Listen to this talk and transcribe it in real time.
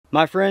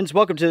My friends,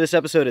 welcome to this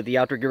episode of the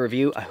Outdoor Gear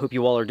Review. I hope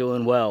you all are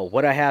doing well.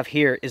 What I have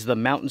here is the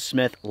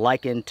MountainSmith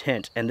Lichen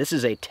Tent, and this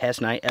is a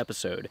test night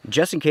episode.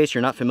 Just in case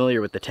you're not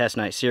familiar with the test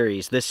night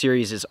series, this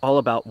series is all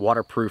about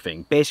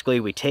waterproofing. Basically,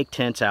 we take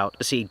tents out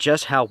to see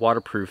just how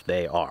waterproof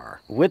they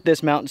are. With this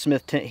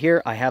MountainSmith tent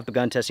here, I have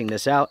begun testing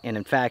this out, and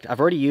in fact,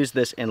 I've already used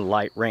this in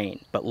light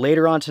rain. But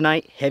later on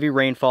tonight, heavy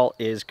rainfall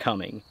is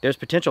coming. There's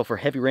potential for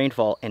heavy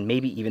rainfall and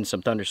maybe even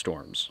some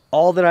thunderstorms.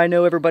 All that I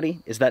know, everybody,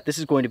 is that this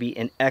is going to be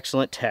an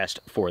excellent test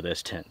for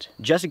this tent.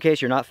 Just in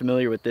case you're not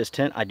familiar with this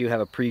tent, I do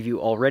have a preview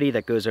already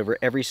that goes over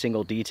every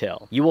single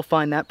detail. You will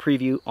find that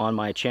preview on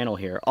my channel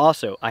here.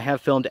 Also, I have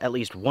filmed at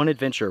least one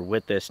adventure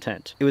with this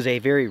tent. It was a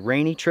very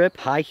rainy trip,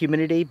 high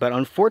humidity, but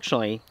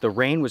unfortunately, the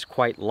rain was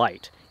quite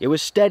light. It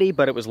was steady,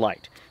 but it was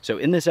light. So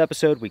in this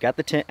episode, we got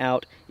the tent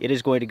out. It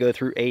is going to go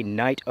through a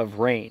night of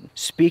rain.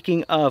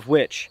 Speaking of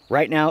which,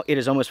 right now it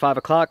is almost 5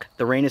 o'clock.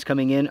 The rain is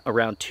coming in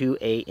around 2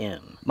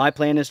 a.m. My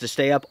plan is to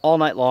stay up all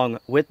night long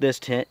with this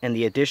tent and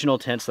the additional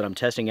tents that I'm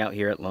testing out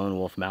here at Lone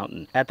Wolf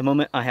Mountain. At the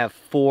moment, I have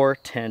 4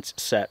 tents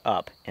set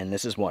up, and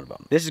this is one of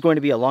them. This is going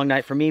to be a long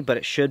night for me, but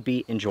it should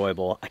be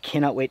enjoyable. I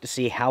cannot wait to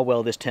see how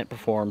well this tent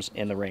performs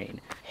in the rain.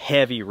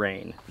 Heavy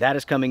rain. That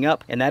is coming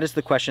up, and that is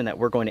the question that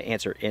we're going to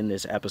answer in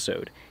this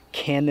episode.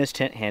 Can this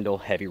tent handle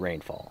heavy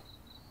rainfall?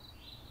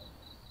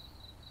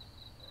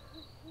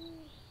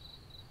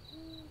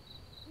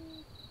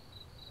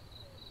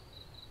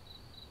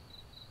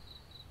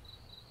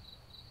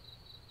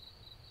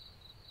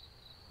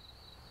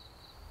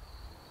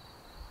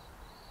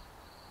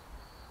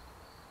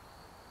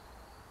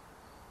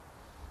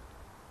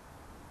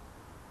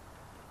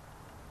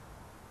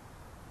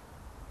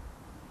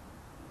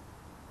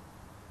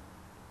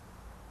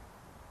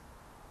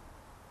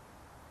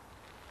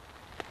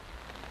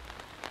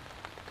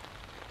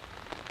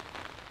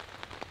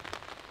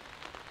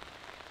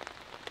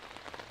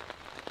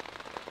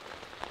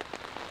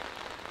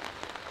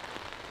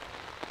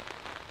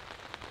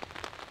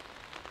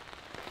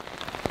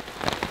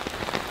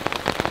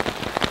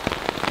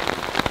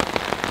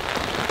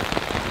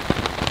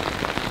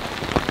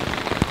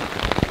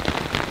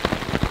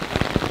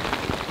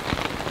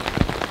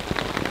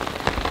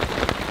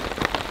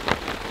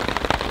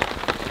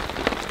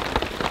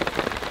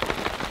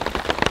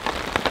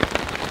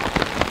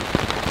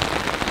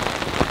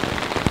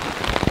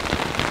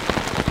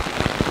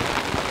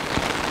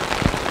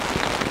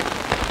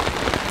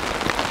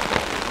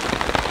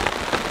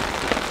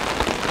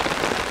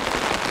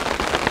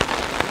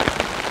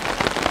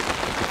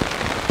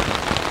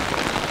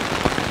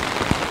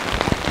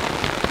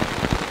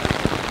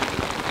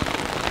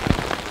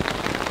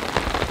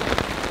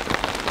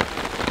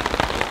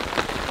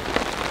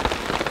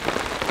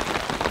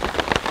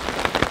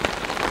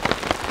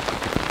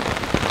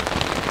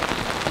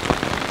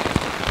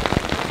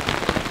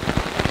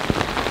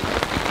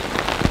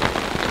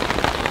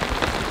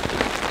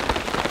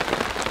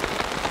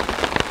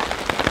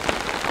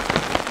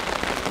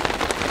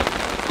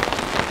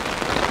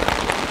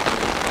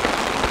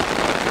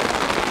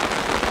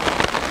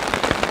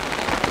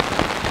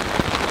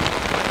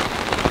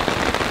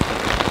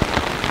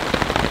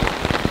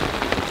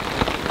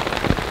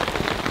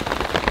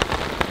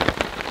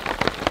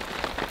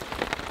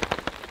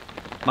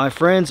 My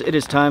friends, it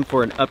is time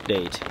for an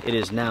update. It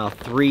is now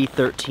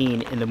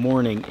 3:13 in the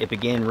morning. It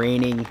began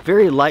raining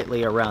very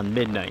lightly around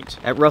midnight.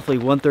 At roughly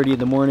 1:30 in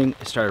the morning,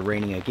 it started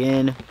raining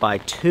again. By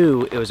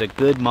 2, it was a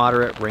good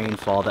moderate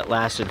rainfall that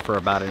lasted for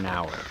about an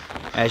hour.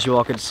 As you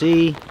all can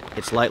see,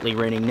 it's lightly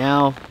raining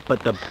now, but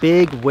the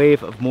big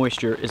wave of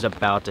moisture is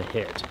about to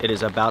hit. It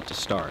is about to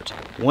start.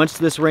 Once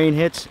this rain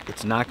hits,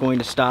 it's not going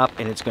to stop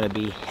and it's going to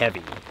be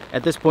heavy.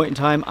 At this point in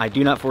time, I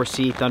do not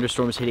foresee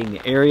thunderstorms hitting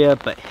the area,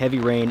 but heavy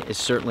rain is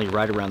certainly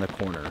right around the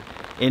corner.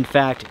 In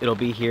fact, it'll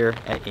be here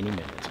at any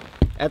minute.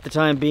 At the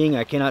time being,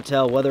 I cannot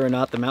tell whether or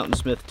not the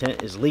MountainSmith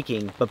tent is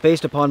leaking, but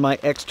based upon my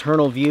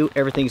external view,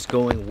 everything's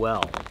going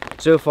well.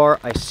 So far,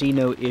 I see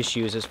no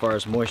issues as far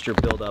as moisture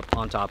buildup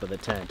on top of the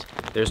tent.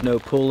 There's no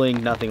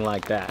pooling, nothing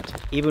like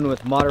that. Even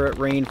with moderate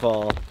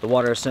rainfall, the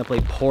water is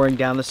simply pouring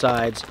down the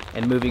sides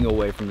and moving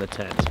away from the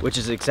tent, which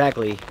is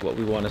exactly what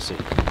we want to see.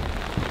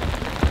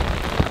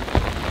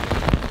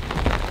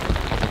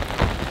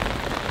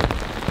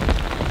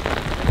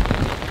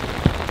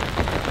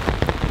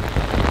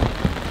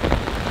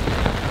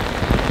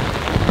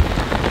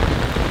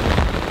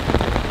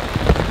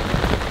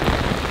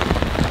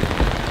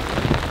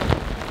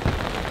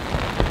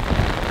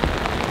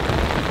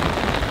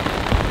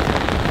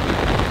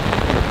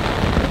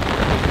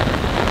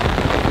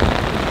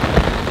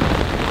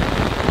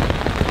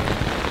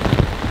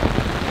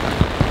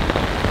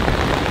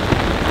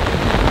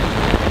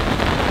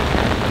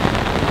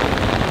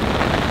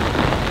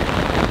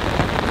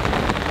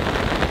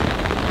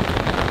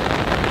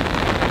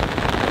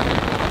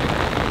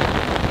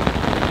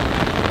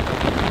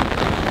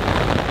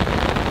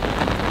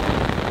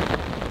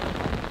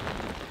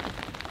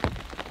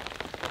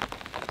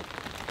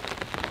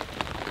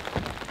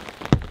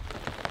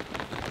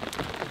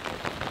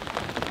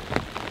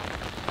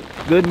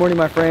 Good morning,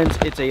 my friends.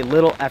 It's a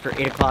little after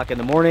 8 o'clock in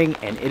the morning,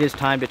 and it is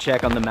time to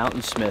check on the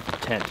MountainSmith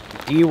tent.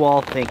 Do you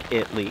all think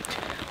it leaked?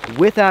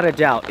 Without a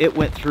doubt, it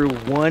went through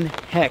one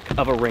heck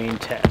of a rain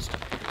test.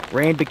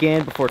 Rain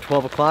began before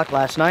 12 o'clock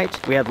last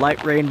night. We had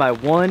light rain by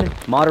 1,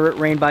 moderate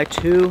rain by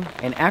 2,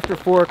 and after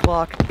 4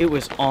 o'clock, it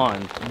was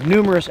on.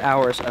 Numerous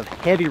hours of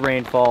heavy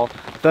rainfall.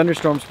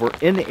 Thunderstorms were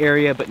in the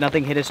area, but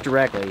nothing hit us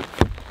directly.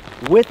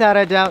 Without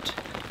a doubt,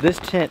 this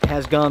tent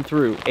has gone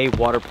through a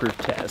waterproof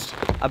test.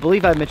 I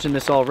believe I mentioned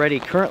this already.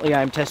 Currently,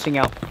 I'm testing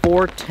out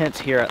 4 tents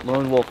here at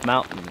Lone Wolf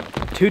Mountain.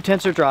 2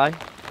 tents are dry,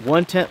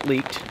 1 tent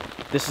leaked.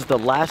 This is the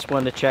last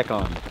one to check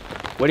on.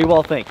 What do you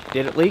all think?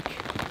 Did it leak?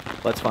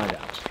 Let's find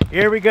out.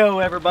 Here we go,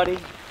 everybody.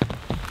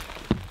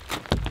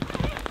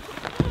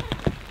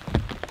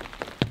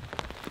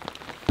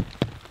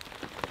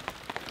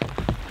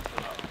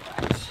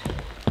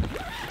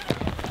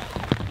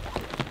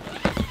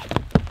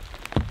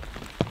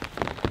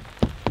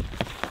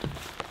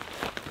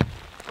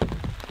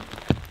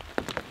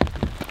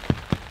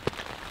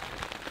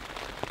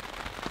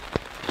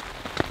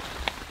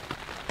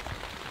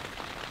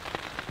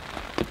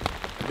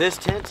 This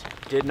tent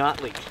did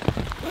not leak.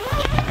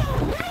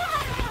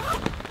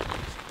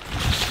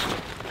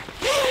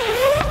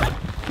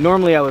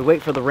 Normally I would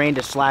wait for the rain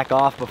to slack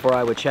off before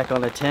I would check on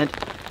the tent,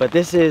 but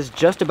this is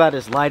just about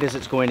as light as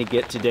it's going to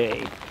get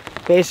today.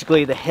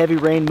 Basically, the heavy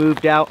rain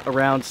moved out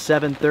around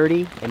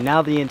 7:30, and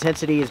now the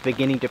intensity is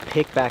beginning to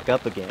pick back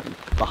up again.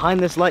 Behind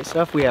this light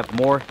stuff, we have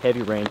more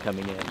heavy rain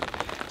coming in.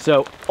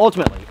 So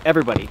ultimately,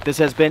 everybody, this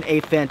has been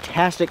a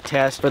fantastic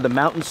test for the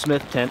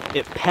MountainSmith tent.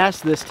 It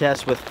passed this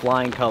test with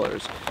flying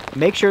colors.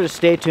 Make sure to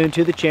stay tuned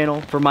to the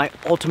channel for my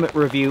ultimate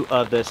review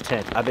of this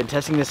tent. I've been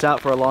testing this out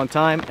for a long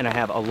time, and I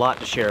have a lot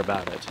to share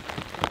about it.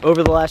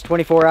 Over the last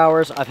 24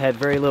 hours, I've had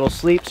very little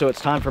sleep, so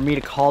it's time for me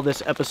to call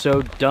this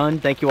episode done.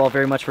 Thank you all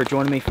very much for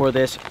joining me for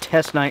this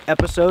test night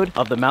episode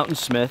of the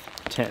MountainSmith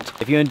tent.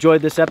 If you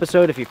enjoyed this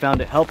episode, if you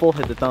found it helpful,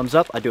 hit the thumbs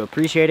up. I do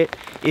appreciate it.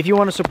 If you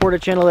want to support a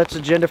channel that's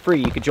agenda-free,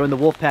 you can join the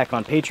Wolfpack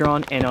on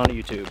Patreon and on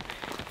YouTube.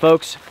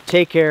 Folks,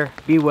 take care,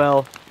 be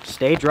well,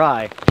 stay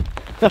dry.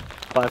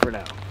 Bye for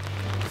now.